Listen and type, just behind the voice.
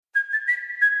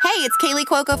Hey, it's Kaylee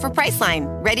Cuoco for Priceline.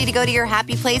 Ready to go to your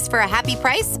happy place for a happy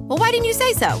price? Well, why didn't you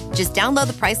say so? Just download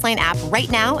the Priceline app right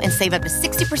now and save up to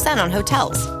 60% on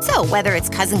hotels. So whether it's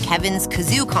Cousin Kevin's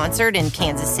Kazoo Concert in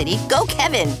Kansas City, go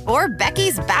Kevin, or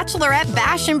Becky's Bachelorette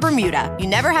Bash in Bermuda, you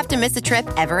never have to miss a trip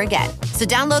ever again. So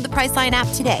download the Priceline app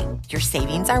today. Your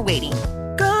savings are waiting.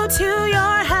 Go to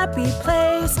your happy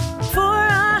place for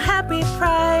a happy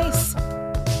price.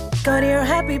 Go to your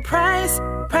happy price,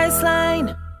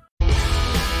 Priceline.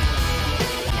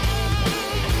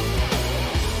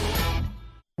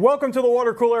 Welcome to the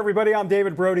Water Cooler, everybody. I'm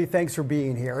David Brody. Thanks for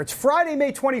being here. It's Friday,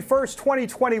 May 21st,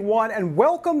 2021, and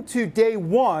welcome to day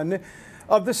one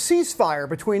of the ceasefire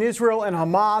between Israel and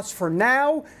Hamas. For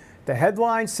now, the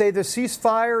headlines say the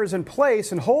ceasefire is in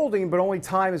place and holding, but only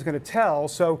time is going to tell.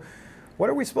 So what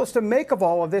are we supposed to make of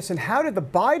all of this, and how did the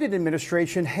Biden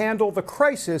administration handle the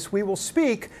crisis? We will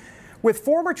speak with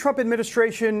former Trump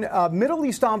administration Middle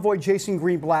East envoy Jason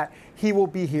Greenblatt. He will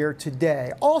be here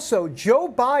today. Also, Joe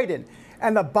Biden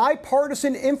and the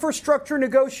bipartisan infrastructure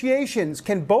negotiations.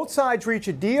 Can both sides reach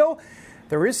a deal?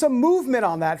 There is some movement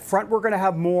on that front. We're going to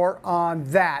have more on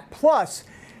that. Plus,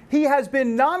 he has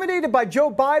been nominated by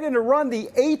Joe Biden to run the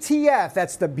ATF.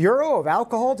 That's the Bureau of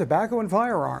Alcohol, Tobacco, and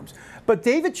Firearms. But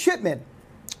David Chipman,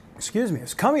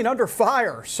 is coming under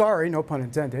fire. Sorry, no pun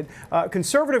intended.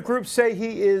 Conservative groups say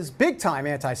he is big-time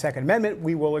anti-Second Amendment.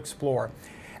 We will explore.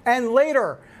 And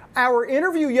later, our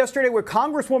interview yesterday with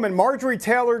Congresswoman Marjorie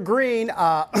Taylor Greene,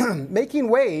 making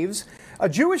waves, a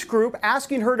Jewish group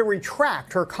asking her to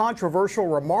retract her controversial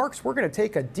remarks. We're going to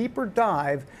take a deeper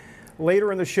dive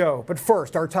later in the show. But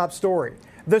first, our top story.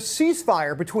 The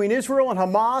ceasefire between Israel and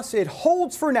Hamas, it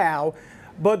holds for now,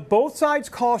 but both sides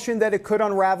caution that it could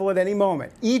unravel at any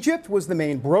moment. Egypt was the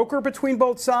main broker between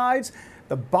both sides.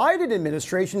 The Biden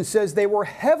administration says they were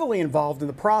heavily involved in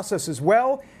the process as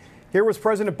well. Here was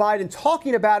President Biden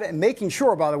talking about it and making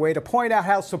sure, by the way, to point out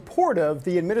how supportive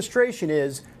the administration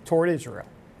is toward Israel.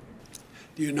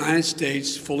 The United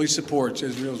States fully supports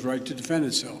Israel's right to defend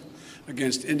itself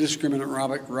against indiscriminate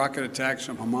rocket attacks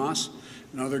from Hamas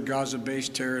and other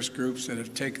Gaza-based terrorist groups that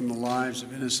have taken the lives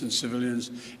of innocent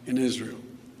civilians in Israel.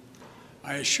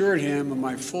 I assured him of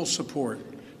my full support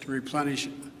to replenish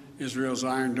Israel's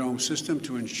Iron Dome system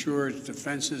to ensure its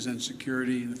defenses and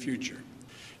security in the future.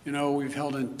 You know, we've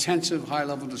held intensive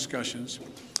high-level discussions,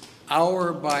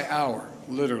 hour by hour,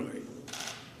 literally.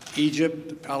 Egypt,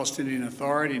 the Palestinian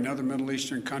Authority, and other Middle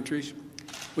Eastern countries,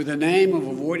 with the aim of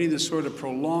avoiding the sort of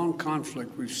prolonged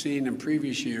conflict we've seen in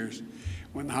previous years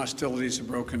when the hostilities have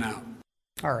broken out.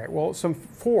 All right. Well,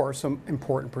 some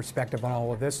important perspective on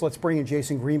all of this. Let's bring in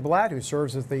Jason Greenblatt, who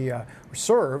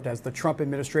served as the Trump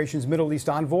administration's Middle East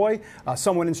envoy,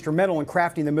 someone instrumental in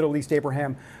crafting the Middle East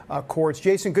Abraham Accords.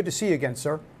 Jason, good to see you again,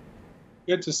 sir.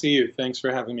 Good to see you. Thanks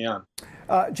for having me on.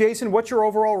 Jason, what's your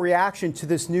overall reaction to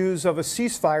this news of a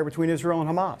ceasefire between Israel and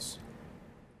Hamas?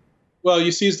 Well,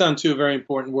 you seized on two very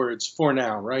important words, for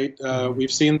now, right? We've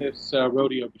seen this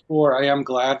rodeo before. I am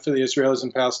glad for the Israelis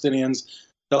and Palestinians.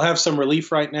 They'll have some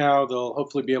relief right now. They'll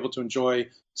hopefully be able to enjoy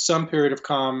some period of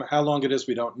calm. How long it is,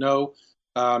 we don't know.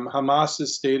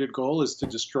 Hamas's stated goal is to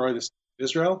destroy the state of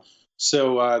Israel.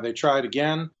 So they tried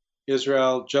again.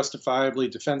 Israel justifiably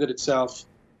defended itself,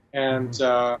 and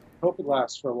hope it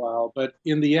lasts for a while. But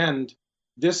in the end,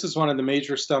 this is one of the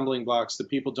major stumbling blocks that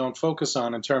people don't focus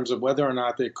on in terms of whether or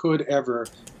not there could ever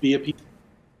be a peace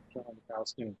with the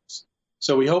Palestinians.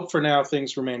 So we hope for now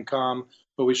things remain calm,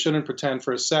 but we shouldn't pretend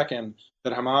for a second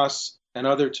that Hamas and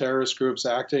other terrorist groups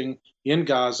acting in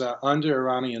Gaza under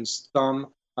Iranians'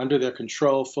 thumb, under their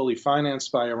control, fully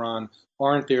financed by Iran,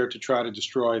 aren't there to try to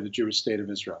destroy the Jewish state of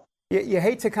Israel. You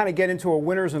hate to kind of get into a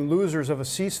winners and losers of a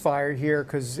ceasefire here,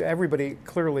 because everybody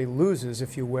clearly loses,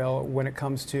 if you will, when it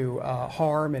comes to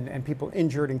harm and people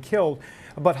injured and killed.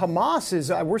 But Hamas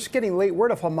is, we're getting late word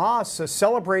of Hamas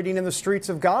celebrating in the streets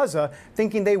of Gaza,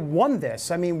 thinking they won this.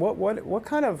 I mean, what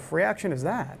kind of reaction is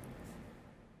that?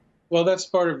 Well, that's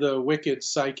part of the wicked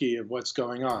psyche of what's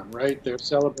going on, right? They're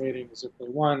celebrating as if they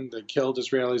won. They killed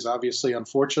Israelis. Obviously,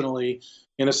 unfortunately,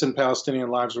 innocent Palestinian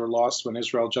lives were lost when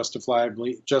Israel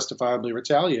justifiably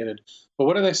retaliated. But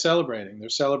what are they celebrating? They're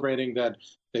celebrating that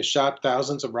they shot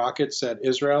thousands of rockets at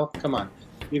Israel. Come on.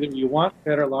 Either you want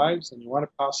better lives and you want a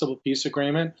possible peace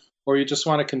agreement, or you just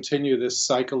want to continue this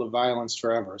cycle of violence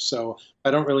forever. So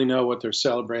I don't really know what they're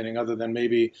celebrating, other than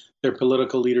maybe their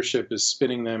political leadership is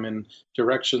spinning them in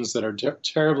directions that are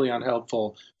terribly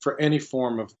unhelpful for any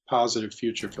form of positive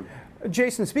future for them.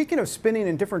 Jason, speaking of spinning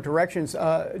in different directions,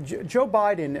 Joe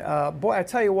Biden, boy, I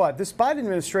tell you what, this Biden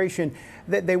administration,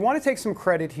 they want to take some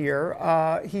credit here.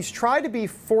 He's tried to be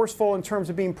forceful in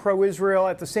terms of being pro-Israel.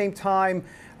 At the same time,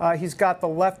 He's got the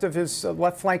left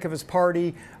flank of his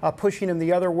party pushing him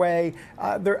the other way.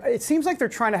 It seems like they're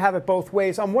trying to have it both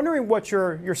ways. I'm wondering what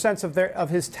your sense of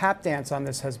his tap dance on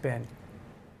this has been.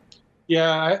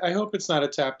 Yeah, I hope it's not a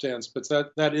tap dance, but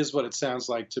that is what it sounds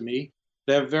like to me.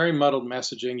 They have very muddled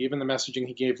messaging. Even the messaging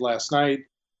he gave last night,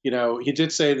 he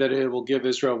did say that it will give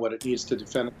Israel what it needs to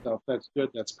defend itself. That's good.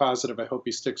 That's positive. I hope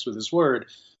he sticks with his word.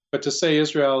 But to say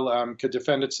Israel could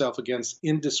defend itself against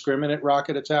indiscriminate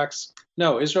rocket attacks,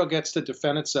 no, Israel gets to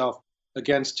defend itself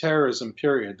against terrorism,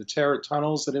 period. The terror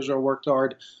tunnels that Israel worked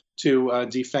hard to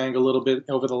defang a little bit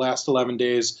over the last 11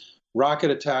 days,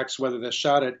 rocket attacks, whether they're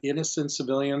shot at innocent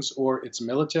civilians or its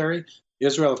military.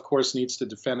 Israel, of course, needs to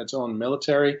defend its own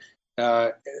military,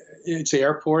 its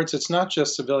airports. It's not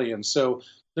just civilians. So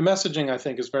the messaging, I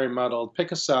think, is very muddled.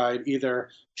 Pick a side, either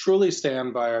truly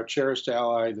stand by our cherished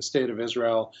ally, the state of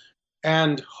Israel,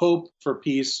 and hope for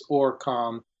peace or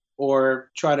calm, or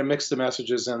try to mix the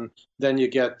messages, and then you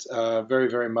get very,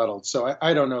 very muddled. So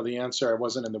I don't know the answer. I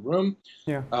wasn't in the room.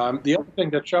 Yeah. The other thing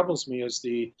that troubles me is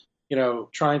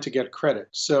trying to get credit.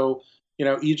 So,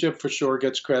 Egypt for sure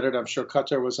gets credit. I'm sure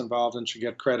Qatar was involved and should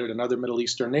get credit, and other Middle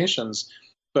Eastern nations.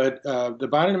 But the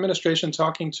Biden administration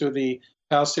talking to the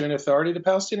Palestinian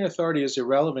Authority is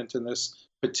irrelevant in this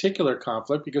particular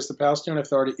conflict because the Palestinian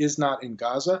Authority is not in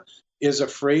Gaza, is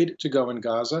afraid to go in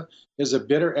Gaza, is a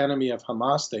bitter enemy of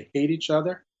Hamas. They hate each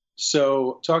other.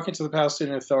 So talking to the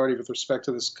Palestinian Authority with respect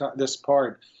to this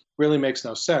part really makes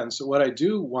no sense. What I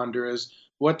do wonder is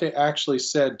what they actually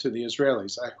said to the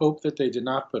Israelis. I hope that they did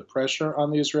not put pressure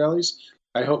on the Israelis.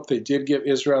 I hope they did give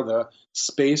Israel the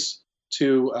space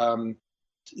to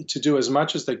do as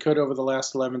much as they could over the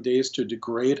last 11 days to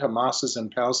degrade Hamas's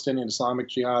and Palestinian Islamic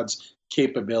Jihad's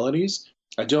capabilities.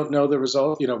 I don't know the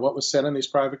result, what was said in these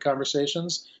private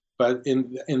conversations, but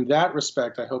in that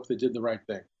respect, I hope they did the right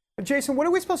thing. Jason, what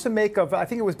are we supposed to make of, I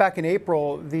think it was back in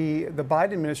April, the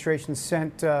Biden administration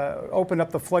opened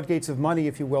up the floodgates of money,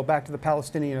 if you will, back to the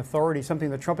Palestinian Authority, something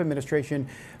the Trump administration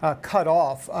cut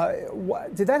off.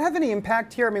 Did that have any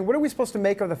impact here? I mean, what are we supposed to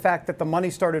make of the fact that the money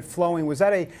started flowing? Was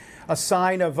that a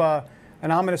sign of, an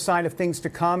ominous sign of things to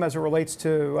come as it relates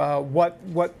to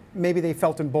what maybe they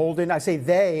felt emboldened? I say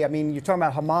they, I mean, you're talking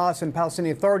about Hamas and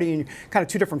Palestinian Authority, and kind of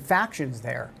two different factions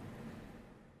there.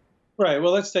 Right.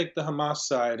 Well, let's take the Hamas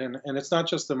side. And it's not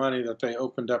just the money that they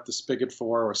opened up the spigot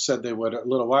for or said they would a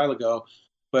little while ago,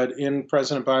 but in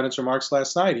President Biden's remarks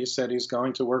last night, he said he's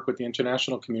going to work with the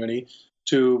international community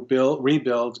to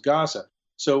rebuild Gaza.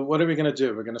 So what are we going to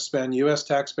do? We're going to spend U.S.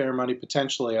 taxpayer money,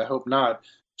 potentially, I hope not,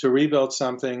 to rebuild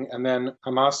something, and then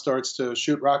Hamas starts to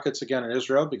shoot rockets again at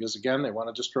Israel because, again, they want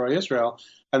to destroy Israel,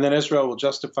 and then Israel will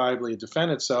justifiably defend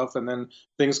itself, and then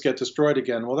things get destroyed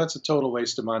again. Well, that's a total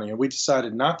waste of money, and we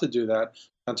decided not to do that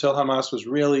until Hamas was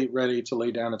really ready to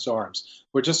lay down its arms.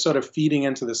 We're just sort of feeding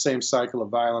into the same cycle of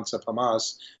violence of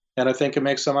Hamas, and I think it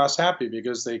makes Hamas happy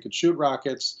because they could shoot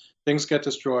rockets, things get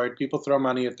destroyed, people throw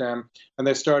money at them, and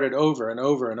they start it over and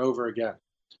over and over again.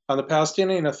 On the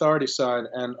Palestinian Authority side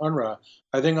and UNRWA,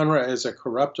 I think UNRWA is a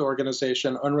corrupt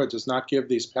organization. UNRWA does not give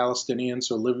these Palestinians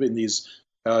who live in these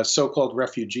so-called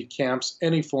refugee camps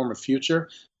any form of future.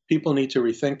 People need to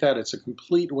rethink that. It's a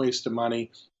complete waste of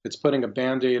money. It's putting a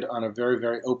Band-Aid on a very,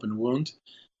 very open wound.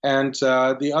 And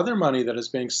the other money that is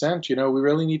being sent, we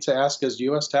really need to ask as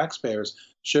U.S. taxpayers,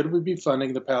 should we be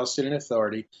funding the Palestinian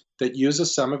Authority that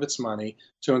uses some of its money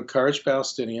to encourage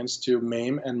Palestinians to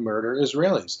maim and murder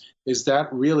Israelis? Is that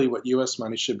really what U.S.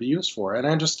 money should be used for? And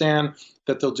I understand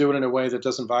that they'll do it in a way that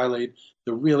doesn't violate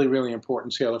the really, really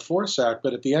important Taylor Force Act.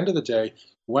 But at the end of the day,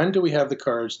 when do we have the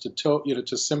courage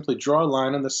to simply draw a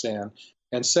line in the sand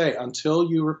and say, until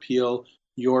you repeal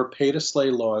your pay-to-slay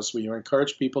laws where you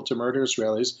encourage people to murder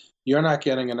Israelis, you're not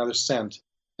getting another cent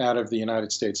out of the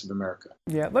United States of America.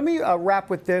 Yeah, let me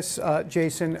wrap with this,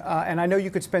 Jason. And I know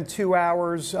you could spend 2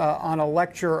 hours on a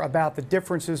lecture about the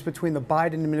differences between the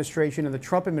Biden administration and the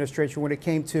Trump administration when it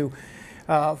came to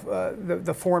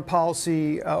the foreign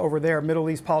policy over there,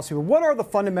 Middle East policy. But what are the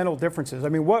fundamental differences? I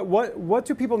mean, what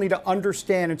do people need to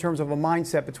understand in terms of a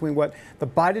mindset between what the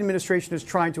Biden administration is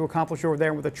trying to accomplish over there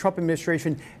and what the Trump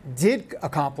administration did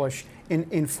accomplish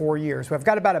in 4 years? We've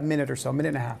got about a minute or so, minute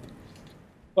and a half.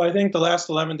 Well, I think the last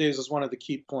 11 days is one of the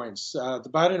key points. The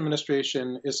Biden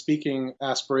administration is speaking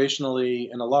aspirationally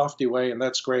in a lofty way, and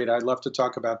that's great. I'd love to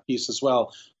talk about peace as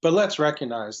well. But let's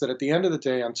recognize that at the end of the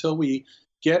day, until we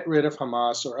get rid of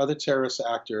Hamas or other terrorist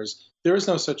actors, there is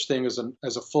no such thing as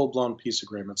a full-blown peace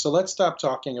agreement. So let's stop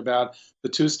talking about the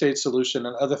two-state solution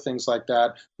and other things like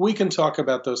that. We can talk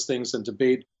about those things and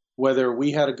debate whether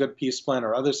we had a good peace plan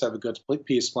or others have a good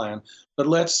peace plan. But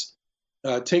let's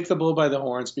take the bull by the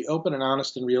horns, be open and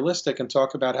honest and realistic, and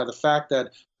talk about how the fact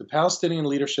that the Palestinian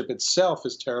leadership itself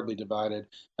is terribly divided,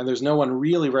 and there's no one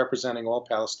really representing all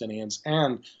Palestinians,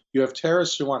 and you have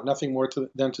terrorists who want nothing more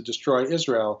than to destroy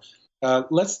Israel.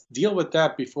 Let's deal with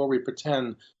that before we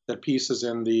pretend that peace is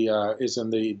in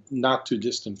the not too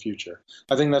distant future.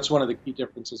 I think that's one of the key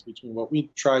differences between what we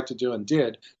tried to do and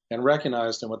did and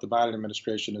recognized and what the Biden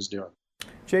administration is doing.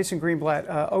 Jason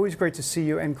Greenblatt, always great to see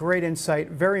you and great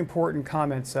insight. Very important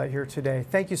comments here today.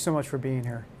 Thank you so much for being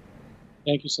here.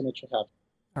 Thank you so much for having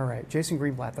me. All right, Jason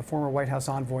Greenblatt, the former White House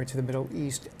envoy to the Middle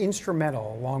East,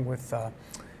 instrumental along with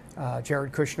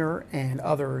Jared Kushner and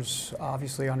others,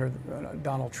 obviously under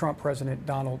Donald Trump, President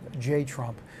Donald J.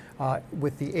 Trump,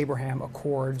 with the Abraham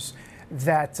Accords.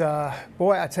 That,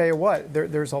 boy, I tell you what,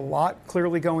 there's a lot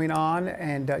clearly going on,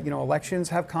 and elections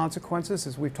have consequences,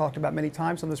 as we've talked about many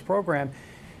times on this program.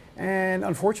 And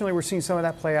unfortunately, we're seeing some of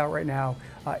that play out right now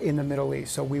in the Middle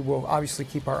East. So we will obviously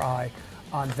keep our eye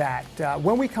on that.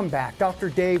 When we come back, Dr.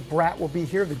 Dave Bratt will be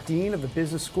here, the Dean of the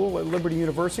Business School at Liberty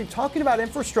University, talking about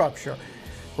infrastructure.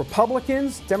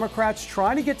 Republicans, Democrats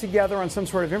trying to get together on some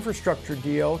sort of infrastructure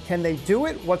deal. Can they do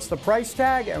it? What's the price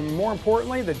tag? And more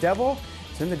importantly, the devil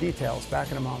is in the details.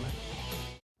 Back in a moment.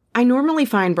 I normally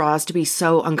find bras to be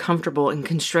so uncomfortable and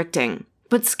constricting,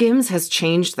 but Skims has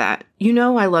changed that. You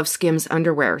know I love Skims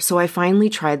underwear, so I finally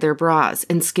tried their bras,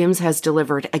 and Skims has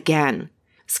delivered again.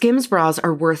 Skims bras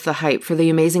are worth the hype for the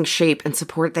amazing shape and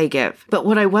support they give, but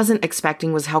what I wasn't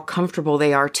expecting was how comfortable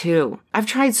they are too. I've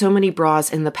tried so many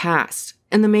bras in the past,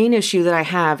 and the main issue that I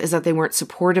have is that they weren't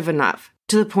supportive enough,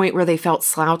 to the point where they felt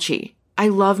slouchy. I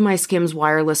love my Skims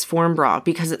wireless form bra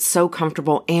because it's so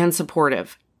comfortable and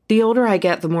supportive. The older I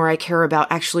get, the more I care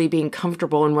about actually being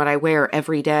comfortable in what I wear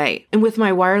every day. And with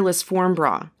my wireless form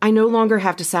bra, I no longer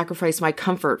have to sacrifice my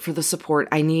comfort for the support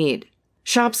I need.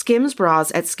 Shop Skims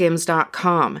bras at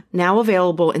skims.com, now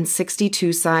available in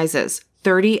 62 sizes,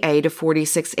 30A to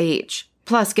 46H.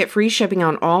 Plus, get free shipping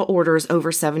on all orders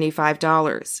over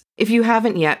 $75. If you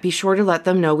haven't yet, be sure to let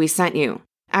them know we sent you.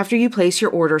 After you place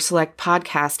your order, select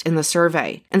Podcast in the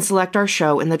survey and select our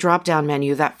show in the drop-down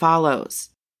menu that follows.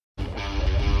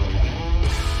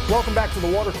 Welcome back to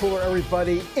the water cooler,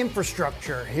 everybody.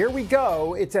 Infrastructure. Here we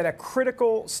go. It's at a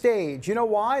critical stage. You know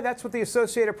why? That's what the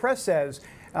Associated Press says.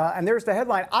 And there's the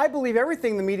headline. I believe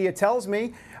everything the media tells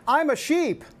me. I'm a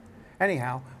sheep.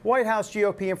 Anyhow, White House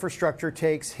GOP infrastructure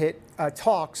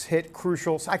talks hit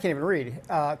crucial. I can't even read.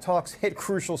 Talks hit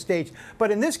crucial stage. But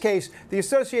in this case, the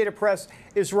Associated Press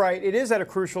is right. It is at a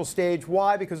crucial stage.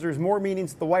 Why? Because there's more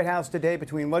meetings at the White House today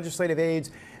between legislative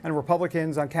aides and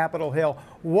Republicans on Capitol Hill.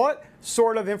 What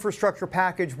sort of infrastructure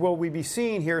package will we be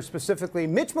seeing here specifically?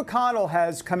 Mitch McConnell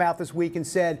has come out this week and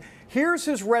said, here's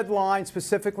his red line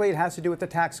specifically. It has to do with the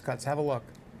tax cuts. Have a look.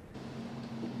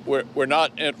 We're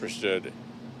not interested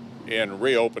in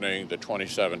reopening the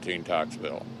 2017 tax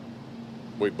bill.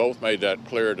 We both made that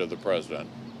clear to the president.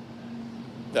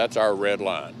 That's our red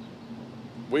line.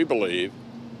 We believe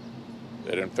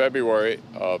that in February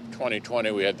of 2020,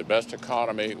 we had the best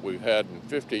economy we've had in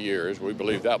 50 years. We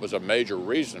believe that was a major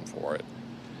reason for it.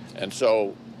 And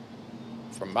so,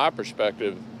 from my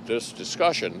perspective, this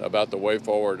discussion about the way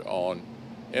forward on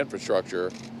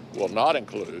infrastructure will not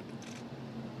include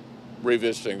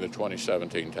revisiting the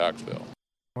 2017 tax bill.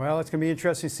 Well, it's going to be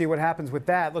interesting to see what happens with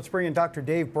that. Let's bring in Dr.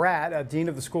 Dave Bratt, Dean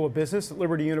of the School of Business at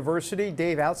Liberty University.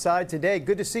 Dave, outside today.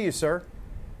 Good to see you, sir.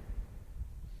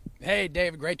 Hey,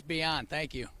 David. Great to be on.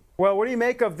 Thank you. Well, what do you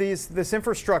make of this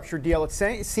infrastructure deal? It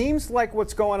seems like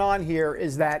what's going on here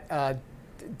is that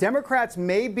Democrats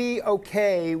may be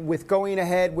okay with going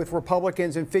ahead with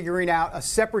Republicans and figuring out a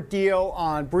separate deal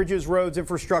on bridges, roads,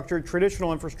 infrastructure,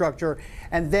 traditional infrastructure,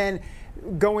 and then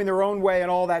going their own way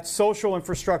and all that social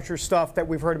infrastructure stuff that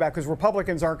we've heard about, because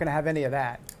Republicans aren't going to have any of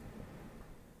that.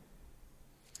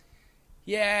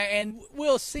 Yeah, and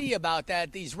we'll see about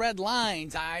that. These red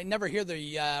lines, I never hear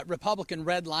the Republican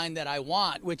red line that I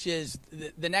want, which is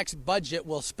the next budget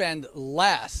will spend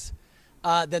less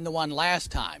than the one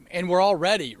last time. And we're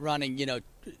already running,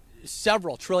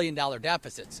 several $1 trillion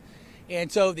deficits. And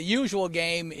so the usual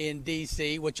game in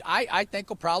D.C., which I think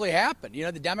will probably happen,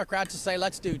 the Democrats will say,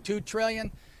 let's do $2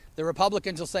 trillion. The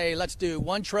Republicans will say, let's do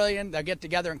 $1 trillion. They'll get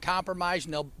together and compromise,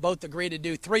 and they'll both agree to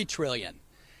do $3 trillion.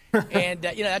 And,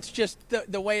 that's just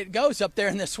the way it goes up there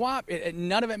in the swamp.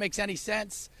 None of it makes any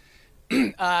sense.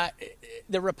 The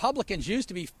Republicans used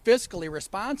to be fiscally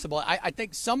responsible. I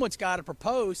think someone's got to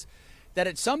propose that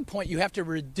at some point you have to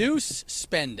reduce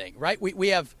spending, right?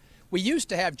 We used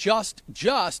to have just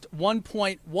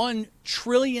 $1.1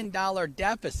 trillion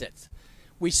deficits.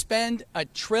 We spend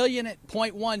 $1.1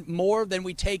 trillion more than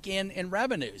we take in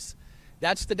revenues.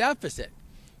 That's the deficit.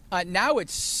 Now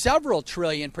it's several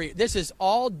trillion. This is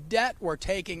all debt we're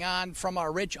taking on from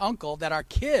our rich uncle that our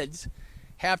kids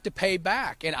have to pay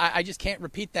back. And I just can't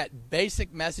repeat that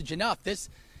basic message enough.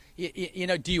 You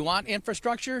know, do you want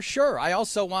infrastructure? Sure. I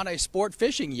also want a sport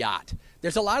fishing yacht.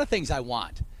 There's a lot of things I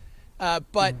want.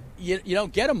 But you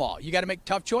don't get them all. You got to make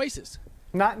tough choices.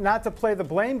 Not to play the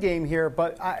blame game here,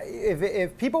 but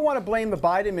if people want to blame the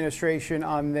Biden administration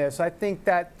on this, I think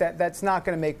that's not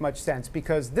going to make much sense,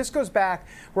 because this goes back.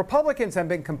 Republicans have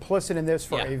been complicit in this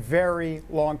for a very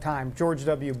long time. George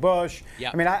W. Bush.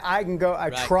 I mean, I can go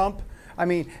Trump. I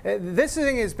mean, this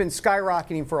thing has been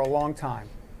skyrocketing for a long time.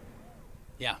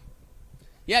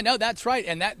 Yeah, no, that's right.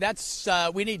 And that's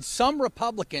we need some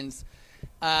Republicans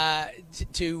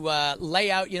to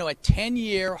lay out, a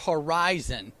 10-year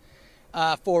horizon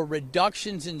for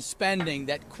reductions in spending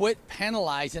that quit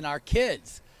penalizing our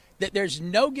kids. That there's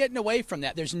no getting away from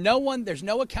that. There's no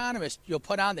economist you'll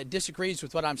put on that disagrees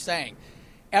with what I'm saying.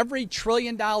 Every $1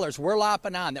 trillion we're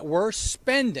lopping on, that we're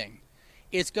spending,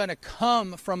 is going to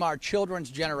come from our children's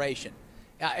generation.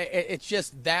 It's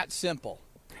just that simple.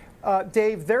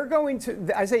 Dave, they're going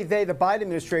to, I say they, the Biden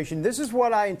administration, this is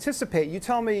what I anticipate. You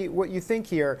tell me what you think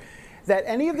here, that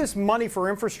any of this money for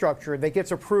infrastructure that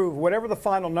gets approved, whatever the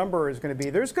final number is going to be,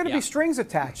 there's going to be strings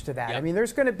attached to that. I mean,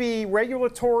 there's going to be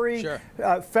regulatory,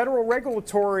 federal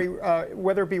regulatory,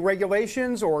 whether it be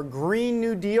regulations or Green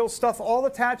New Deal stuff, all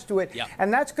attached to it.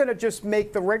 And that's going to just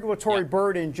make the regulatory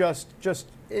burden just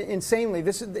insanely.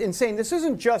 This is insane. This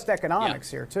isn't just economics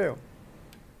here, too.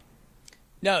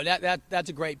 No, that's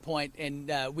a great point,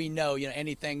 and we know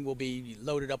anything will be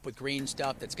loaded up with green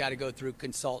stuff that's got to go through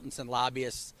consultants and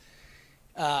lobbyists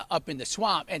up in the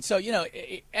swamp. And so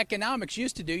economics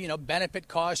used to do benefit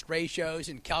cost ratios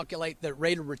and calculate the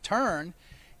rate of return,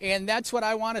 and that's what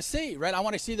I want to see, right? I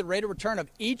want to see the rate of return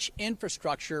of each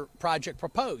infrastructure project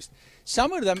proposed.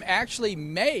 Some of them actually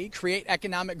may create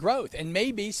economic growth and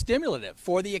may be stimulative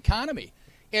for the economy.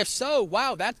 If so,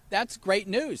 wow, that's great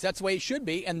news. That's the way it should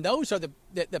be, and those are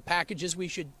the packages we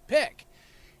should pick.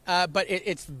 But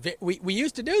we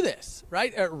used to do this,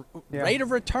 right? Rate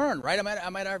of return, right?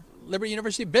 I'm at our Liberty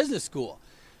University Business School.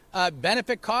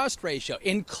 Benefit cost ratio,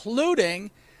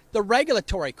 including the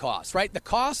regulatory costs, right? The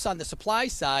costs on the supply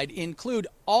side include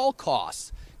all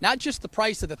costs, not just the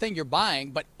price of the thing you're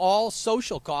buying, but all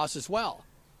social costs as well.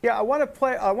 Yeah, I want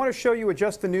to show you a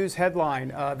Just the News headline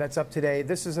that's up today.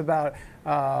 This is about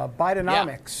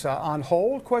Bidenomics on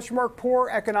hold? ? Poor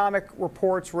economic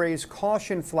reports raise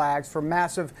caution flags for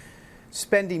massive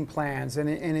spending plans, and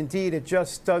indeed, it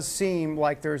just does seem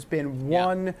like there's been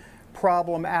one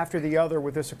problem after the other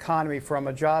with this economy, from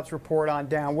a jobs report on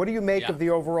down. What do you make of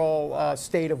the overall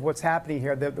state of what's happening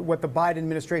here? What the Biden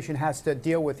administration has to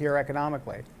deal with here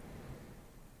economically?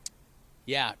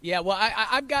 Yeah. Well,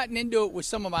 I've gotten into it with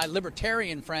some of my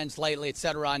libertarian friends lately, et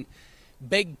cetera, on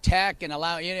big tech and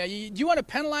do you want to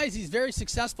penalize these very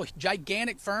successful,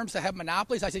 gigantic firms that have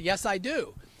monopolies? I said, yes, I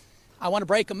do. I want to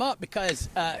break them up, because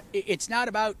it's not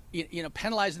about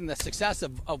penalizing the success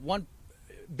of one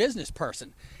business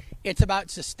person. It's about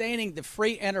sustaining the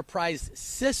free enterprise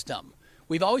system.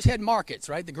 We've always had markets,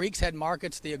 right? The Greeks had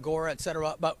markets, the agora, et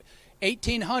cetera. But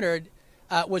 1800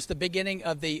 was the beginning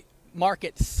of the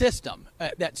market system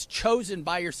that's chosen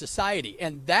by your society,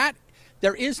 and that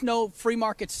there is no free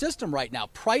market system right now.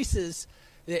 Prices,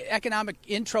 the economic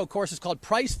intro course is called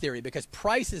price theory, because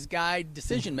prices guide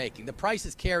decision making. The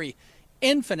prices carry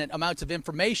infinite amounts of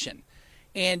information,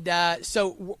 and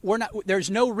so there's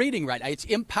no reading right now. It's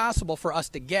impossible for us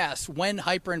to guess when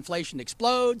hyperinflation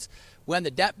explodes, when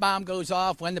the debt bomb goes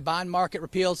off, when the bond market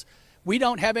repeals. We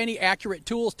don't have any accurate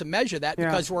tools to measure that,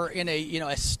 because we're in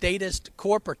a statist,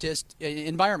 corporatist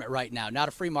environment right now, not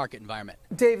a free market environment.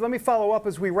 Dave, let me follow up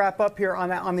as we wrap up here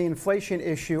on the inflation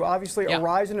issue. Obviously, a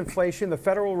rise in inflation. The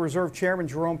Federal Reserve Chairman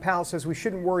Jerome Powell says we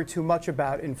shouldn't worry too much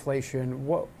about inflation.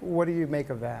 What do you make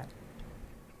of that?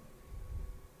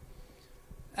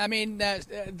 I mean,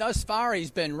 thus far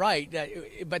he's been right,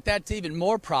 but that's even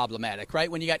more problematic, right?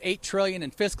 When you got $8 trillion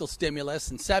in fiscal stimulus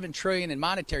and $7 trillion in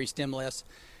monetary stimulus,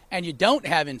 and you don't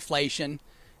have inflation,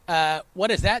 what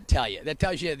does that tell you? That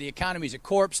tells you the economy's a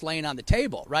corpse laying on the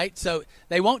table, right? So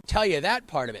they won't tell you that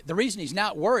part of it. The reason he's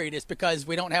not worried is because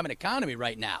we don't have an economy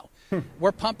right now.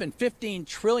 We're pumping $15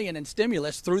 trillion in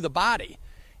stimulus through the body,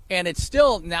 and it's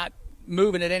still not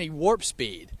moving at any warp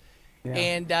speed.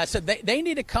 And so they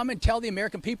need to come and tell the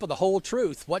American people the whole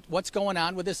truth, what's going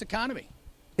on with this economy.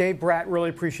 Dave Bratt,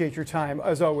 really appreciate your time.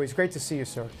 As always, great to see you,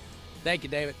 sir. Thank you,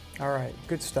 David. All right,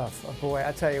 good stuff. Oh, boy,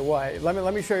 I tell you what,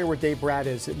 let me show you where Dave Bratt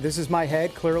is. This is my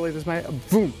head. Clearly, this is my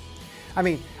boom. I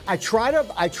mean, I try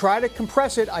to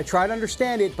compress it, I try to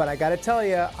understand it, but I got to tell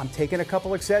you, I'm taking a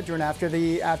couple Excedrin after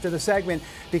the segment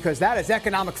because that is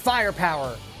economic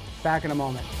firepower. Back in a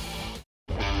moment.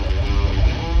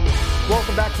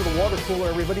 Welcome back to the water cooler,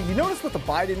 everybody. You notice with the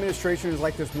Biden administration is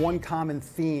like this one common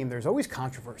theme. There's always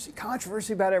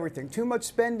controversy about everything. Too much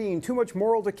spending, too much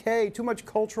moral decay, too much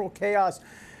cultural chaos.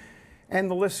 And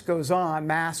the list goes on.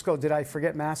 Masks. Oh, did I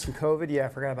forget masks and COVID? Yeah, I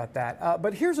forgot about that.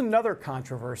 But here's another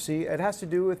controversy. It has to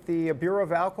do with the Bureau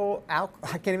of Alcohol.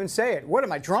 I can't even say it. What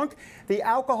am I, drunk? The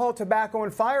Alcohol, Tobacco,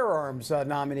 and Firearms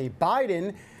nominee.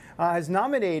 Biden has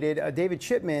nominated David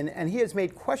Chipman, and he has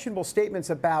made questionable statements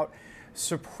about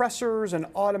suppressors and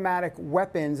automatic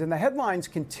weapons. And the headlines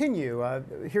continue.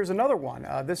 Here's another one.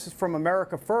 This is from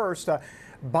America First.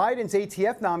 Biden's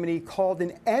ATF nominee called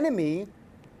an enemy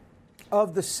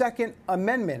of the Second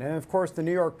Amendment. And of course, the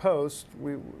New York Post,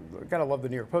 we gotta love the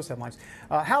New York Post headlines.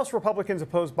 House Republicans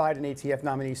opposed Biden ATF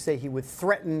nominees say he would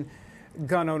threaten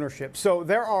gun ownership. So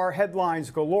there are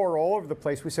headlines galore all over the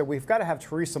place. We said we've got to have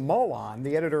Teresa Mull on,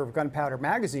 the editor of Gunpowder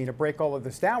Magazine, to break all of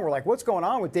this down. We're like, what's going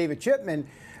on with David Chipman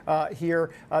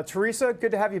here? Teresa,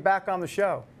 good to have you back on the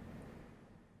show.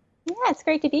 Yeah, it's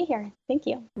great to be here. Thank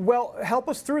you. Well, help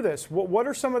us through this. What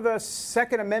are some of the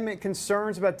Second Amendment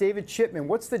concerns about David Chipman?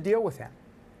 What's the deal with him?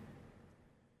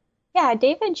 Yeah,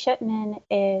 David Chipman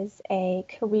is a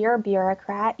career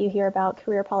bureaucrat. You hear about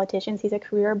career politicians. He's a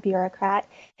career bureaucrat.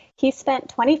 He spent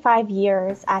 25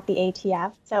 years at the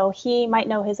ATF, so he might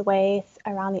know his way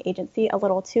around the agency a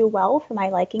little too well for my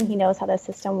liking. He knows how the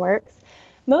system works.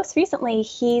 Most recently,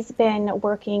 he's been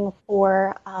working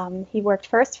for, he worked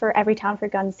first for Everytown for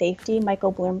Gun Safety,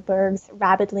 Michael Bloomberg's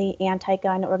rabidly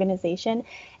anti-gun organization.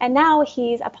 And now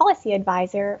he's a policy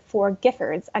advisor for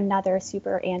Giffords, another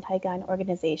super anti-gun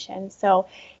organization. So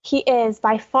he is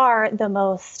by far the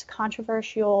most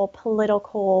controversial,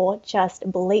 political, just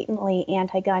blatantly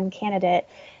anti-gun candidate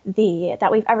that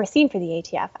we've ever seen for the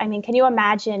ATF. I mean, can you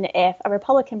imagine if a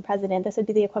Republican president, this would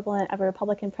be the equivalent of a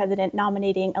Republican president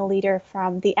nominating a leader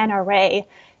from the NRA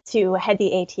to head the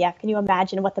ATF? Can you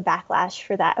imagine what the backlash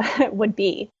for that would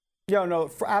be? Yeah, no,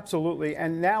 absolutely.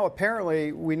 And now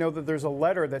apparently we know that there's a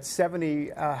letter that 70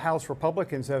 House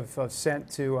Republicans have sent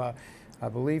to, I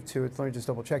believe let me just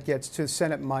double check. Yeah, it's to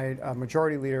Senate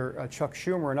Majority Leader Chuck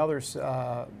Schumer and others,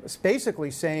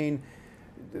 basically saying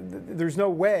there's no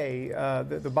way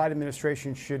the Biden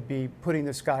administration should be putting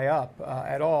this guy up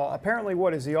at all. Apparently,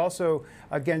 what is he also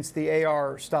against the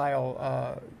AR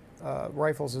style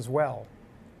rifles as well?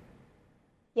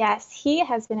 Yes, he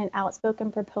has been an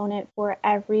outspoken proponent for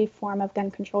every form of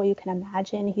gun control you can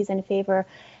imagine. He's in favor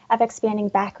of expanding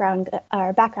background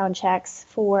checks,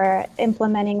 for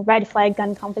implementing red flag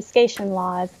gun confiscation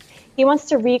laws. He wants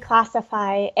to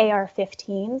reclassify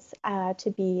AR-15s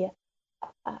to be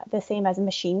the same as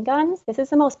machine guns. This is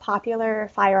the most popular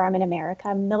firearm in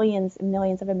America. Millions and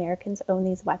millions of Americans own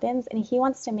these weapons, and he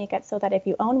wants to make it so that if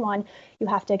you own one, you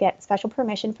have to get special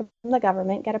permission from the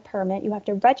government, get a permit, you have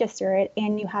to register it,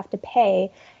 and you have to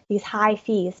pay these high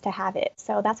fees to have it.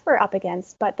 So that's what we're up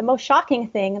against. But the most shocking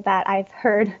thing that I've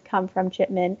heard come from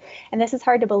Chipman, and this is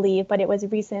hard to believe, but it was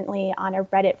recently on a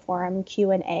Reddit forum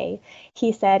Q&A.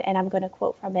 He said, and I'm going to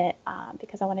quote from it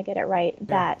because I want to get it right,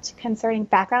 that concerning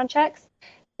background checks,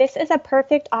 this is a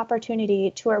perfect opportunity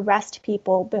to arrest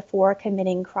people before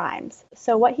committing crimes.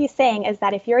 So what he's saying is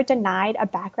that if you're denied a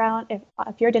background, if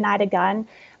you're denied a gun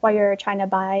while you're trying to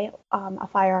buy a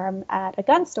firearm at a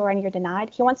gun store and you're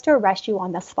denied, he wants to arrest you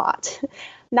on the spot.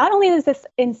 Not only is this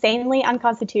insanely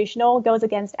unconstitutional, goes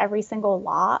against every single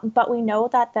law, but we know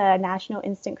that the National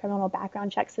Instant Criminal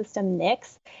Background Check System,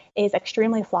 NICS, is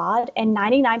extremely flawed. And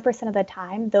 99% of the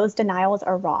time, those denials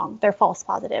are wrong. They're false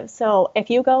positives. So if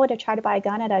you go to try to buy a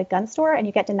gun at a gun store and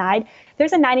you get denied,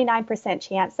 there's a 99%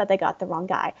 chance that they got the wrong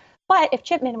guy. But if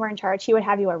Chipman were in charge, he would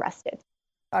have you arrested.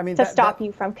 I mean, to stop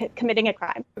you from committing a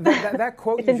crime. That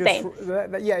quote it's you insane.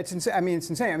 It's insane. I mean, it's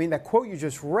insane. I mean, that quote you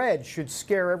just read should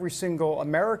scare every single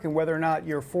American, whether or not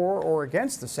you're for or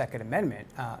against the Second Amendment.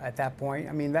 At that point,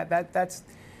 I mean, that's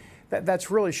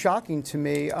really shocking to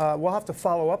me. We'll have to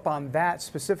follow up on that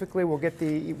specifically. We'll get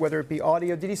whether it be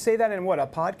audio. Did he say that in what, a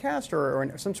podcast or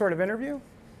in some sort of interview?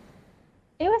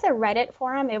 It was a Reddit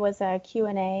forum. It was a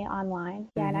Q&A online.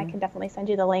 Yeah, and I can definitely send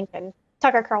you the link, and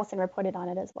Tucker Carlson reported on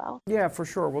it as well. Yeah, for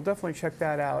sure. We'll definitely check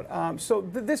that out. So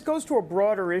this goes to a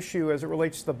broader issue as it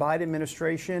relates to the Biden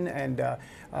administration and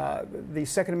the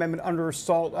Second Amendment under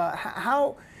assault.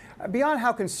 Beyond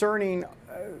how concerning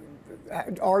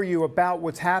are you about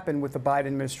what's happened with the Biden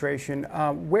administration?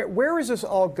 Where is this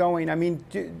all going? I mean,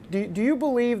 do you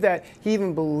believe that he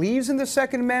even believes in the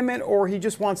Second Amendment, or he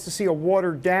just wants to see a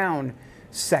watered down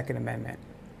Second Amendment?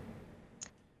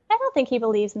 I don't think he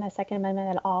believes in the Second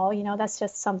Amendment at all. That's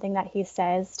just something that he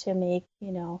says to make,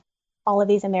 all of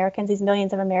these Americans, these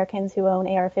millions of Americans who own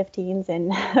AR-15s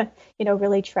and,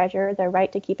 really treasure their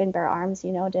right to keep and bear arms,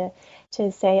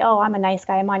 to say, oh, I'm a nice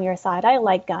guy, I'm on your side, I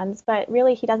like guns. But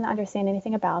really, he doesn't understand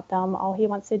anything about them. All he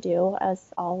wants to do, as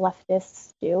all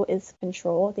leftists do, is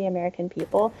control the American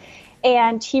people.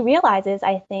 And he realizes,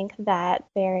 I think, that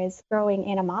there is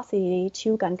growing animosity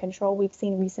to gun control. We've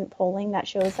seen recent polling that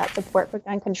shows that support for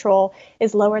gun control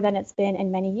is lower than it's been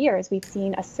in many years. We've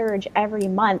seen a surge every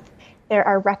month. There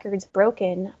are records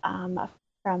broken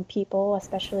from people,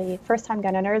 especially first-time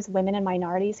gun owners, women and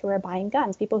minorities who are buying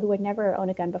guns. People who would never own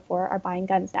a gun before are buying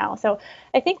guns now. So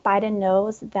I think Biden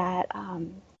knows that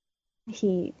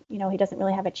he doesn't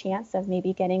really have a chance of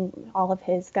maybe getting all of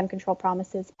his gun control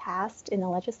promises passed in the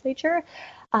legislature.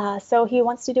 So he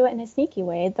wants to do it in a sneaky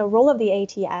way. The role of the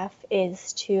ATF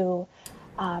is to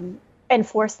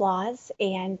enforce laws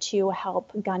and to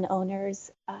help gun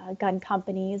owners, gun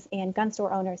companies, and gun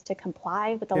store owners to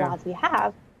comply with the laws we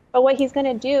have. But what he's going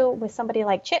to do with somebody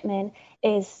like Chipman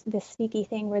is this sneaky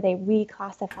thing where they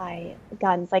reclassify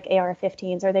guns like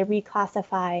AR-15s, or they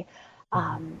reclassify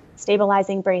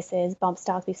stabilizing braces, bump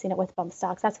stocks. We've seen it with bump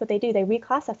stocks. That's what they do. They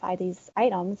reclassify these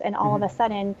items, and all of a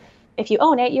sudden, if you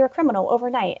own it, you're a criminal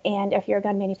overnight. And if you're a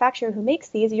gun manufacturer who makes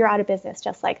these, you're out of business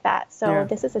just like that. So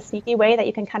this is a sneaky way that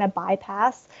you can kind of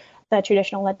bypass the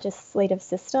traditional legislative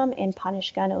system and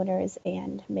punish gun owners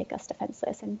and make us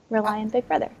defenseless and rely on Big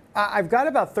Brother. I've got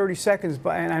about 30 seconds,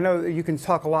 and I know that you can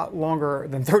talk a lot longer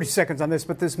than 30 seconds on this,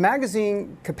 but this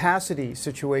magazine capacity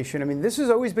situation, I mean, this has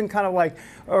always been kind of like,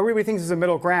 everybody thinks is a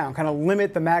middle ground, kind of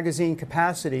limit the magazine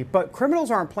capacity, but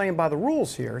criminals aren't playing by the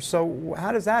rules here. So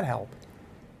how does that help?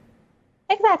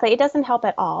 Exactly. It doesn't help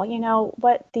at all.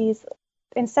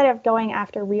 Instead of going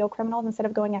after real criminals, instead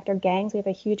of going after gangs, we have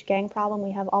a huge gang problem.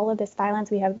 We have all of this violence.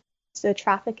 We have the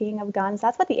trafficking of guns.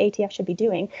 That's what the ATF should be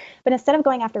doing. But instead of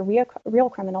going after real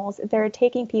criminals, they're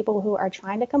taking people who are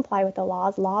trying to comply with the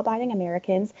laws, law-abiding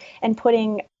Americans, and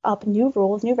putting up new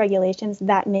rules, new regulations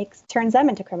that turns them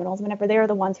into criminals whenever they're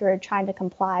the ones who are trying to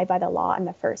comply by the law in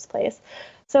the first place.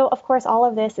 So, of course, all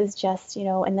of this is just,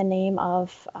 in the name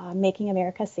of making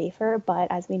America safer.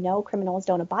 But as we know, criminals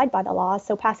don't abide by the law.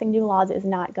 So passing new laws is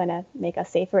not going to make us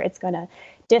safer. It's going to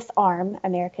disarm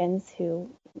Americans who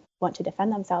want to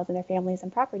defend themselves and their families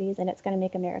and properties, and it's going to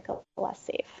make America less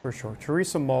safe. For sure.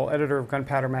 Teresa Mull, editor of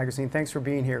Gunpowder Magazine, thanks for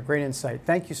being here. Great insight.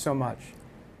 Thank you so much.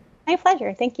 My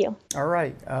pleasure. Thank you. All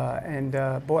right.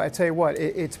 Boy, I tell you what,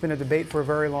 it's been a debate for a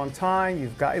very long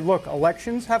time. Look,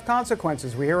 elections have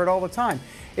consequences. We hear it all the time.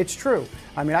 It's true.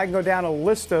 I mean, I can go down a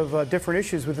list of different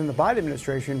issues within the Biden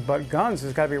administration, but guns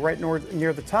has got to be right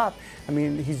near the top. I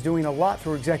mean, he's doing a lot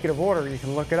through executive order. You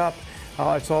can look it up.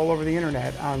 It's all over the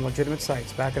internet on legitimate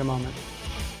sites. Back in a moment.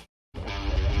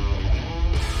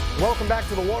 Welcome back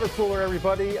to the water cooler,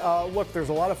 everybody. Look, there's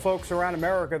a lot of folks around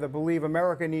America that believe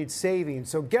America needs saving.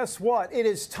 So guess what? It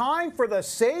is time for the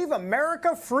Save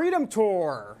America Freedom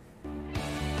Tour.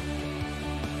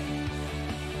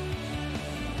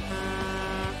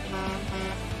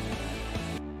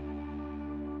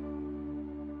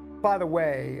 By the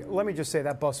way, let me just say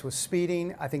that bus was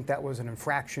speeding. I think that was an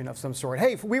infraction of some sort.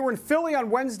 Hey, we were in Philly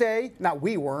on Wednesday.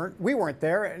 We weren't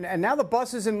there. And now the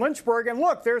bus is in Lynchburg. And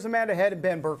look, there's Amanda Head and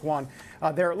Ben Burkwan.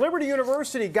 They're at Liberty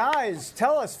University. Guys,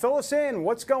 fill us in.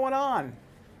 What's going on?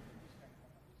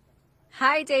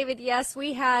 Hi, David. Yes,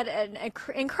 we had an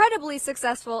incredibly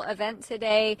successful event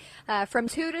today from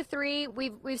 2 to 3.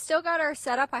 We've still got our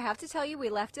setup. I have to tell you, we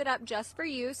left it up just for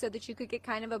you so that you could get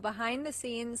kind of a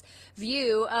behind-the-scenes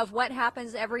view of what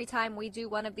happens every time we do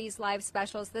one of these live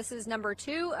specials. This is number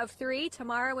 2 of 3.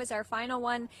 Tomorrow is our final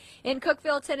one in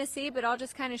Cookeville, Tennessee, but I'll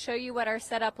just kind of show you what our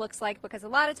setup looks like, because a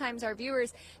lot of times our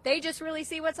viewers, they just really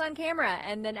see what's on camera,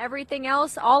 and then everything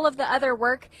else, all of the other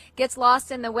work gets lost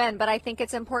in the wind. But I think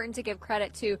it's important to give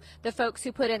credit to the folks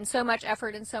who put in so much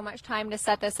effort and so much time to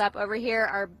set this up. Over here,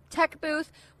 our tech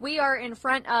booth, we are in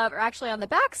front of, or actually on the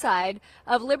back side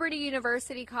of Liberty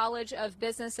University College of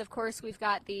Business. Of course, we've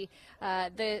got the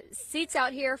seats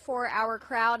out here for our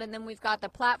crowd, and then we've got the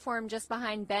platform just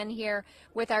behind Ben here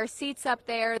with our seats up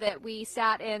there that we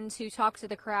sat in to talk to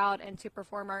the crowd and to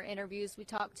perform our interviews. We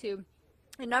talked to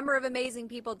a number of amazing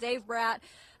people: Dave Bratt,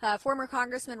 former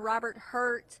Congressman Robert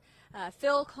Hurt,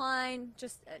 Phil Klein,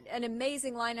 just an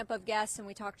amazing lineup of guests, and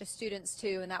we talked to students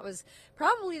too, and that was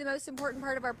probably the most important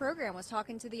part of our program, was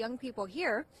talking to the young people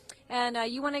here. And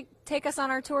you want to take us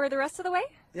on our tour the rest of the way?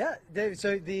 Yeah, Dave.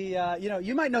 So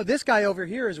you might know this guy over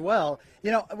here as well.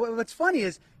 What's funny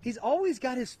is he's always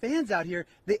got his fans out here.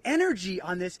 The energy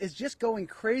on this is just going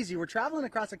crazy. We're traveling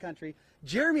across the country.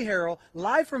 Jeremy Harrell,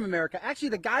 live from America. Actually,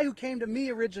 the guy who came to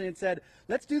me originally and said,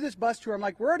 let's do this bus tour. I'm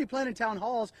like, we're already planning town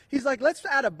halls. He's like, let's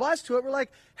add a bus to it. We're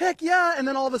like, heck yeah. And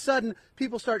then all of a sudden,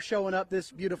 people start showing up.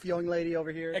 This beautiful young lady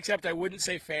over here. Except I wouldn't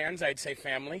say fans. I'd say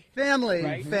family. Family.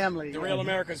 Right? Family. The Real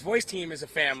America's Voice team is a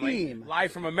family. Team.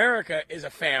 Live from America is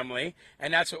a family.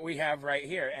 And that's what we have right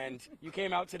here. And you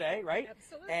came out today, right?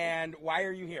 Absolutely. And why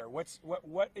are you here? What's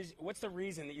the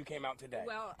reason that you came out today?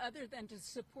 Well, other than to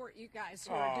support you guys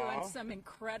who are doing some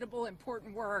incredible,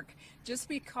 important work, just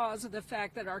because of the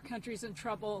fact that our country's in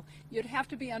trouble, you'd have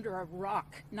to be under a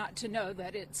rock not to know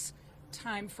that it's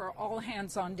time for all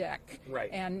hands on deck. Right.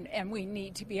 And we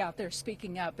need to be out there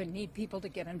speaking up and need people to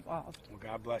get involved. Well,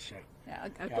 God bless you. Yeah,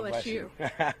 God bless you.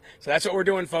 So that's what we're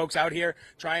doing, folks, out here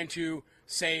trying to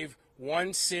save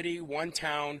one city, one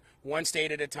town, one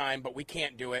state at a time, but we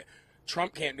can't do it.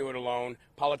 Trump can't do it alone.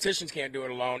 Politicians can't do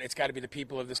it alone. It's got to be the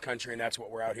people of this country, and that's what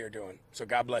we're out here doing. So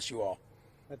God bless you all.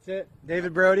 That's it.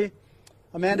 David Brody,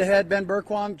 Amanda Head, Ben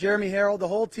Berquam, Jeremy Harrell, the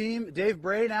whole team, Dave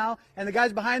Bray now, and the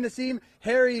guys behind the scene,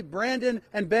 Harry, Brandon,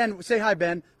 and Ben. Say hi,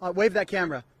 Ben. Wave that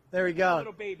camera. There we go.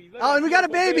 Little baby. Oh, and we got a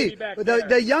baby. back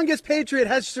The youngest Patriot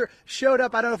has showed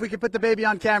up. I don't know if we can put the baby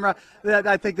on camera.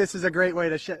 I think this is a great way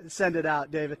to send it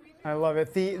out, David. I love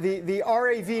it. The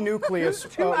RAV nucleus.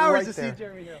 2 hours right to there. see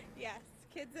Jeremy Hill. Yes,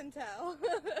 kids in tow.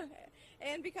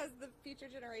 And because the future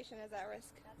generation is at risk.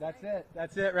 That's it.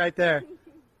 That's it right there.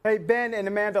 Hey, Ben and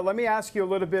Amanda, let me ask you a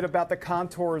little bit about the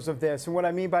contours of this. And what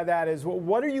I mean by that is,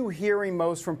 what are you hearing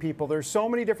most from people? There's so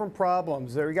many different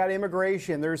problems. You got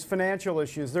immigration, there's financial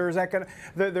issues, there's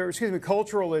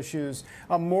cultural issues,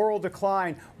 moral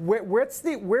decline. Where's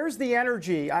the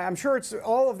energy? I'm sure it's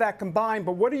all of that combined,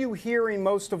 but what are you hearing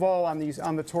most of all on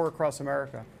the tour across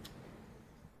America?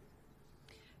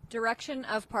 Direction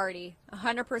of party.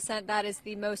 100%. That is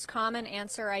the most common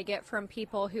answer I get from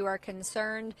people who are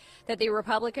concerned that the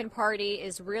Republican Party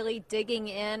is really digging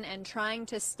in and trying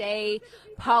to stay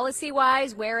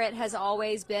policy-wise where it has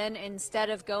always been instead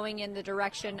of going in the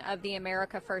direction of the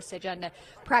America First agenda.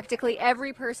 Practically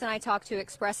every person I talk to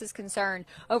expresses concern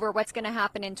over what's going to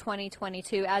happen in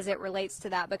 2022 as it relates to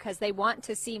that, because they want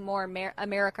to see more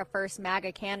America First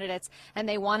MAGA candidates, and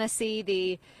they want to see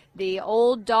the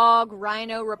old dog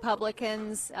rhino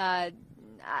Republicans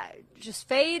just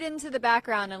fade into the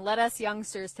background and let us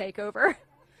youngsters take over.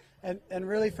 And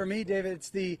really for me, David, it's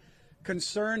the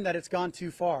concern that it's gone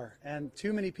too far. And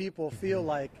too many people feel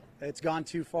like it's gone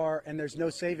too far and there's no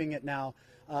saving it now.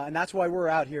 And that's why we're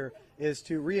out here, is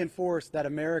to reinforce that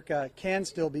America can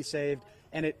still be saved,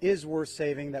 and it is worth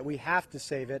saving, that we have to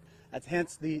save it. That's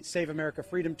hence the Save America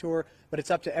Freedom Tour. But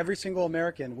it's up to every single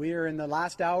American. We are in the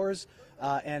last hours,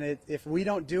 and if we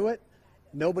don't do it,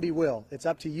 nobody will. It's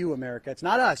up to you, America. It's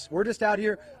not us. We're just out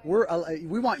here.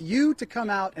 We want you to come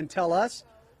out and tell us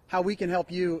how we can help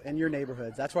you and your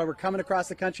neighborhoods. That's why we're coming across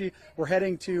the country. We're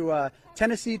heading to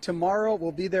Tennessee tomorrow.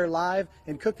 We'll be there live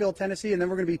in Cookeville, Tennessee, and then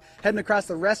we're going to be heading across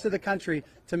the rest of the country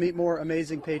to meet more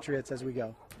amazing patriots as we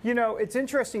go. You know, it's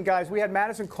interesting, guys. We had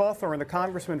Madison Cawthorn, the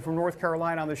congressman from North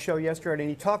Carolina, on the show yesterday, and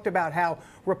he talked about how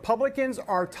Republicans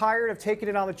are tired of taking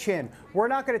it on the chin. We're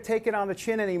not going to take it on the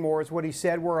chin anymore, is what he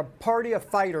said. We're a party of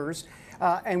fighters.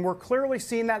 And we're clearly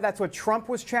seeing that. That's what Trump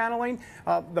was channeling.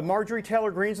 The Marjorie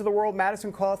Taylor Greenes of the world,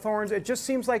 Madison Cawthorns. It just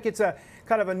seems like it's a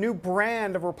kind of a new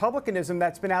brand of republicanism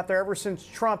that's been out there ever since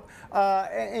Trump.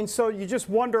 And so you just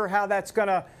wonder how that's going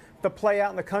to play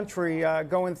out in the country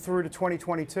going through to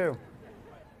 2022.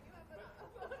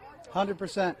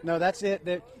 100%. No, that's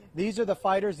it. These are the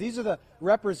fighters. These are the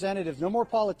representatives. No more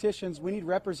politicians. We need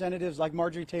representatives like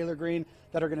Marjorie Taylor Greene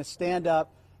that are going to stand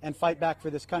up and fight back for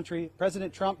this country.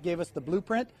 President Trump gave us the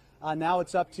blueprint. Now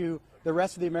it's up to the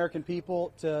rest of the American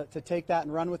people to take that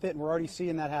and run with it, and we're already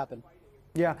seeing that happen.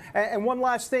 Yeah, and one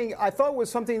last thing, I thought was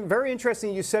something very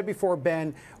interesting you said before,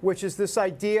 Ben, which is this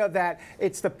idea that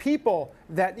it's the people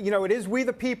that, you know, it is we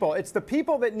the people. It's the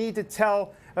people that need to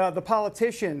tell the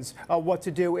politicians what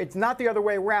to do. It's not the other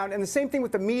way around. And the same thing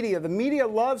with the media. The media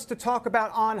loves to talk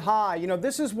about on high. You know,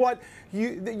 this is what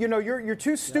you're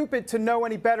too stupid to know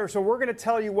any better, so we're going to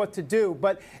tell you what to do.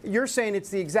 But you're saying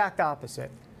it's the exact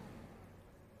opposite.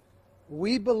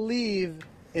 We believe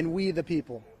in we the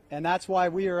people. And that's why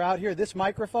we are out here. This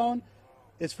microphone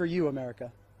is for you,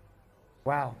 America.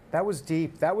 Wow, that was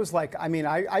deep. That was like, I mean,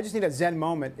 I just need a Zen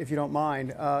moment, if you don't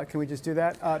mind. Can we just do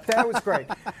that? That was great.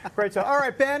 Great job. All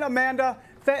right, Ben, Amanda,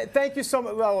 Thank you so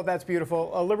much. Oh, that's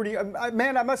beautiful. Liberty,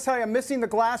 man, I must tell you, I'm missing the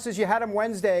glasses. You had them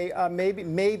Wednesday.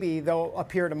 Maybe they'll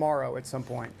appear tomorrow at some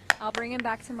point. I'll bring him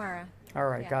back tomorrow. All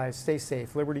right, guys, stay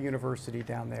safe. Liberty University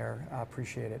down there.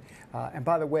 Appreciate it. And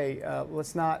by the way,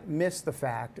 let's not miss the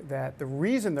fact that the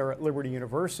reason they're at Liberty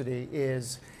University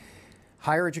is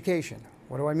higher education.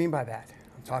 What do I mean by that?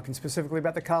 I'm talking specifically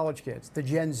about the college kids, the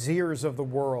Gen Zers of the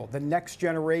world, the next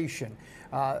generation.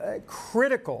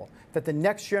 Critical that the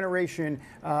next generation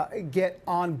get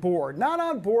on board. Not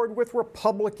on board with the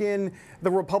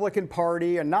Republican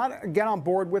Party, and not get on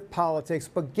board with politics,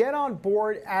 but get on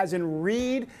board as in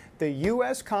read the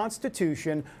U.S.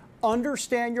 Constitution,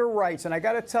 understand your rights. And I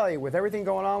got to tell you, with everything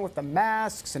going on with the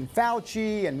masks and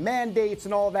Fauci and mandates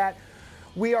and all that,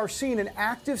 we are seeing an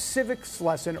active civics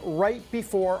lesson right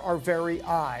before our very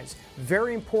eyes.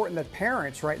 Very important that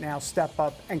parents right now step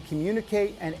up and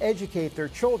communicate and educate their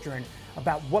children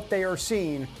about what they are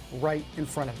seeing right in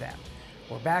front of them.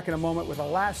 We're back in a moment with a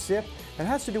last sip that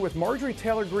has to do with Marjorie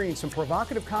Taylor Greene. Some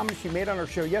provocative comments she made on her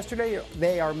show yesterday.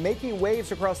 They are making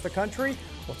waves across the country.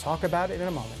 We'll talk about it in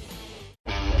a moment.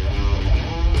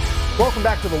 Welcome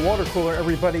back to the Water Cooler,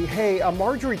 everybody. Hey,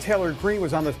 Marjorie Taylor Greene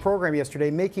was on this program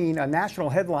yesterday making national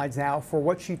headlines now for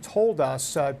what she told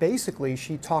us. Basically,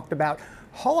 she talked about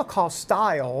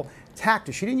Holocaust-style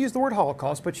tactics. She didn't use the word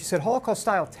Holocaust, but she said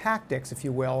Holocaust-style tactics, if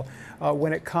you will,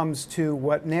 when it comes to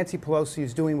what Nancy Pelosi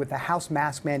is doing with the House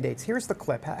mask mandates. Here's the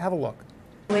clip. Have a look.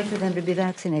 Wait for them to be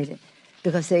vaccinated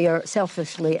because they are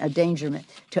selfishly a endangerment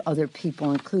to other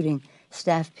people, including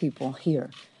staff people here.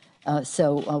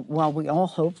 So while we're all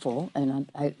hopeful, and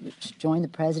I join the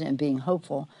president in being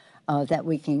hopeful that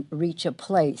we can reach a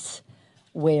place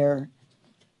where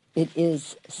it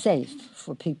is safe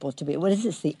for people to be. What is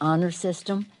this, the honor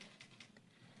system?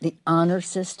 The honor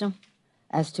system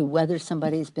as to whether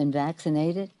somebody's been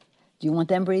vaccinated? Do you want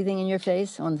them breathing in your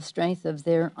face on the strength of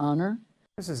their honor?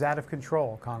 This is out of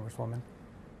control, Congresswoman.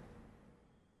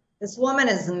 This woman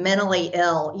is mentally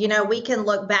ill. You know, we can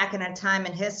look back in a time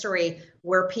in history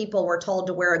where people were told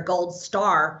to wear a gold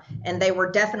star, and they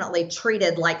were definitely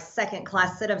treated like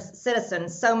second-class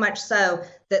citizens, so much so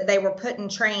that they were put in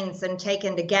trains and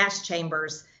taken to gas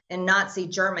chambers in Nazi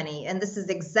Germany. And this is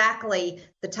exactly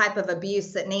the type of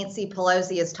abuse that Nancy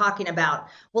Pelosi is talking about.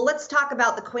 Well, let's talk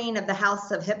about the Queen of the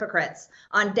House of Hypocrites.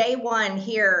 On day one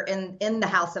here in the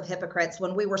House of Hypocrites,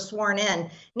 when we were sworn in,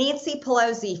 Nancy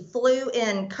Pelosi flew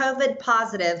in COVID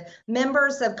positive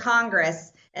members of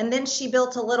Congress, and then she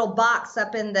built a little box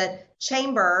up in the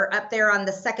chamber up there on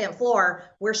the second floor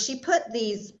where she put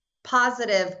these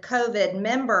positive COVID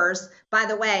members. By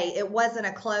the way, it wasn't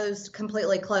a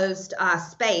completely closed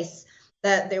space.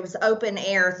 There was open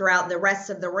air throughout the rest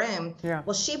of the room. Yeah.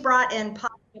 Well, she brought in positive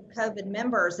COVID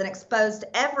members and exposed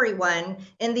everyone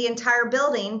in the entire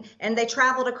building, and they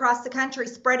traveled across the country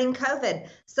spreading COVID.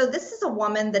 So this is a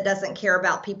woman that doesn't care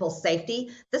about people's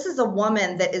safety. This is a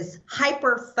woman that is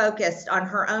hyper-focused on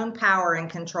her own power and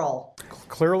control.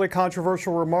 Clearly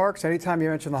controversial remarks anytime you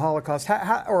mention the Holocaust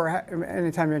or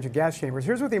anytime you mention gas chambers.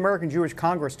 Here's what the American Jewish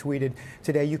Congress tweeted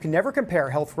today. You can never compare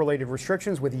health-related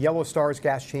restrictions with yellow stars,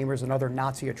 gas chambers, and other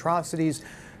Nazi atrocities.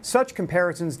 Such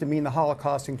comparisons demean the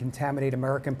Holocaust and contaminate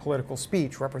American political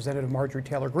speech. Representative Marjorie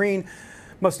Taylor Greene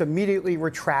must immediately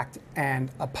retract and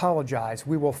apologize.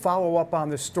 We will follow up on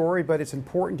this story, but it's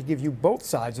important to give you both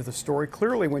sides of the story.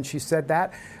 Clearly, when she said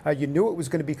that, you knew it was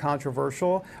going to be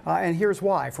controversial, and here's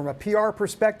why. From a PR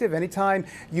perspective, anytime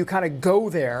you kind of go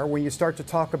there, when you start to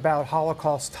talk about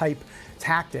Holocaust-type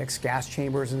tactics, gas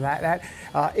chambers and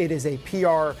it is a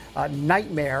PR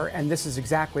nightmare, and this is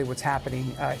exactly what's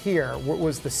happening here.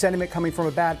 Was the sentiment coming from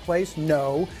a bad place?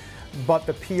 No. But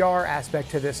the PR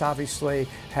aspect to this obviously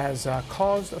has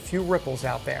caused a few ripples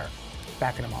out there.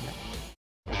 Back in a moment.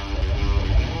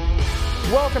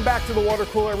 Welcome back to the Water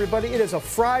Cooler, everybody. It is a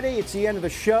Friday. It's the end of the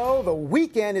show. The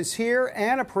weekend is here.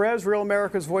 Anna Perez, Real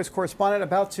America's Voice correspondent,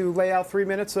 about to lay out 3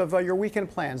 minutes of your weekend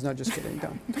plans. No, just kidding.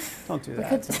 Don't do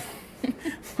that.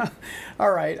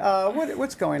 All right.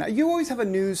 What's going on? You always have a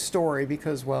news story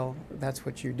because, well, that's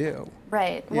what you do.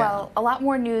 Right. Yeah. Well, a lot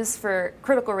more news for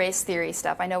critical race theory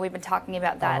stuff. I know we've been talking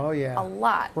about that a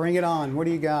lot. Bring it on. What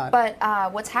do you got? But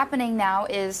what's happening now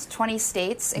is 20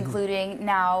 states, including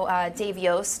now Dave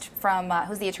Yost,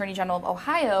 who's the Attorney General of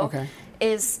Ohio,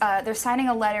 they're signing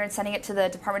a letter and sending it to the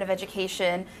Department of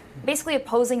Education, basically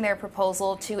opposing their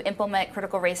proposal to implement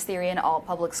critical race theory in all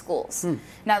public schools.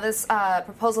 Now, this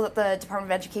proposal that the Department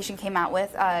of Education came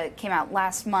out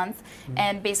last month,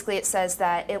 and basically it says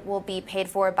that it will be paid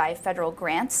for by federal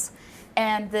grants.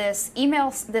 And this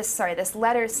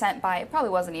letter sent by, it probably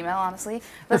was an email, honestly,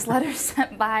 this letter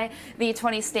sent by the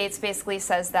 20 states basically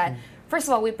says that first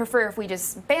of all, we prefer if we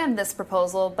just banned this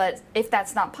proposal, but if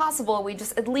that's not possible, we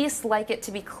just at least like it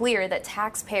to be clear that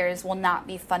taxpayers will not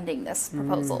be funding this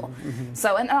proposal.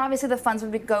 So, and obviously the funds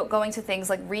would be going to things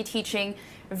like reteaching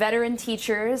veteran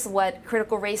teachers what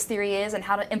critical race theory is and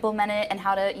how to implement it and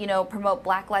how to, promote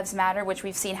Black Lives Matter, which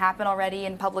we've seen happen already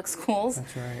in public schools.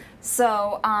 That's right.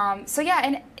 So, yeah,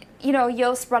 and,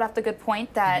 Yost brought up the good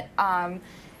point that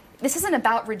this isn't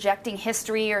about rejecting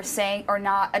history or saying or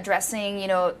not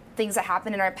addressing, things that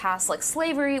happened in our past like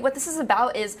slavery. What this is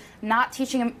about is not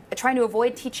trying to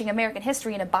avoid teaching American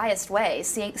history in a biased way,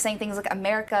 saying things like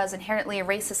America is inherently a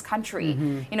racist country,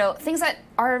 things that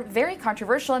are very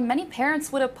controversial and many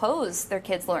parents would oppose their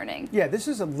kids learning. Yeah, this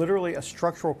is literally a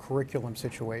structural curriculum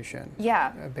situation.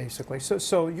 Yeah. Basically.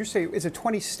 So you're saying, is it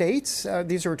 20 states?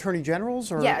 These are attorney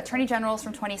generals? Or? Yeah, attorney generals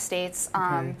from 20 states.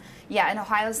 Okay. Yeah, and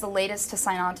Ohio's the latest to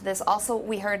sign on to this. Also,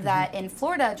 we heard that in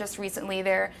Florida just recently,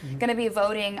 they're going to be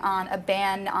voting on a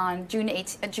ban on June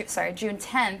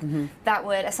 10th that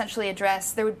would essentially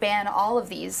they would ban all of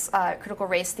these critical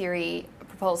race theory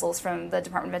proposals from the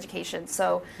Department of Education.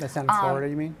 So that's down in Florida,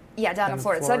 you mean? Yeah, down in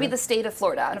Florida. So that'd be the state of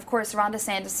Florida. And of course, Ron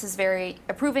DeSantis is very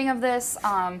approving of this.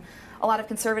 A lot of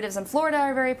conservatives in Florida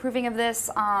are very approving of this.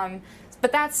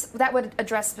 But that would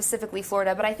address specifically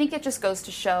Florida. But I think it just goes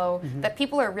to show that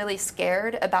people are really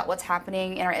scared about what's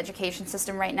happening in our education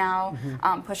system right now,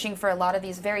 pushing for a lot of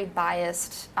these very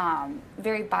biased,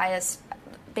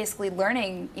 basically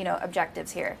learning,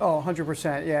 objectives here. Oh,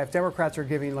 100%. Yeah, if Democrats are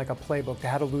giving like a playbook to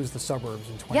how to lose the suburbs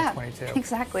in 2022. Yeah,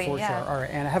 exactly. For sure. All right,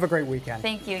 Anna, have a great weekend.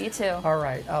 Thank you. You too. All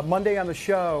right. Monday on the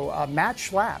show, Matt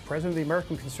Schlapp, president of the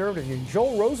American Conservative Union,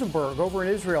 Joel Rosenberg over in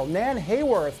Israel, Nan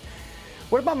Hayworth.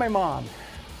 What about my mom?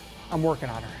 I'm working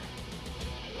on her.